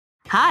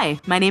Hi,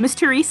 my name is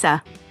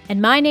Teresa.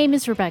 And my name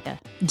is Rebecca.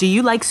 Do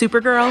you like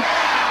Supergirl?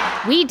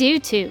 We do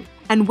too.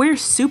 And we're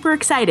super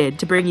excited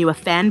to bring you a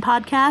fan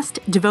podcast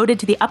devoted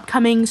to the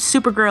upcoming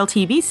Supergirl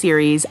TV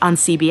series on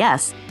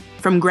CBS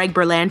from Greg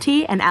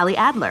Berlanti and Ali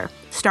Adler,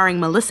 starring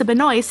Melissa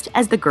Benoist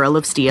as the Girl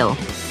of Steel.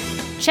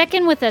 Check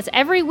in with us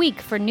every week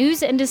for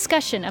news and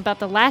discussion about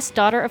the last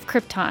daughter of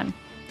Krypton.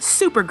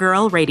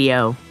 Supergirl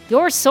Radio.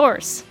 Your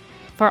source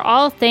for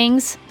all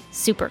things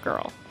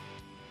Supergirl.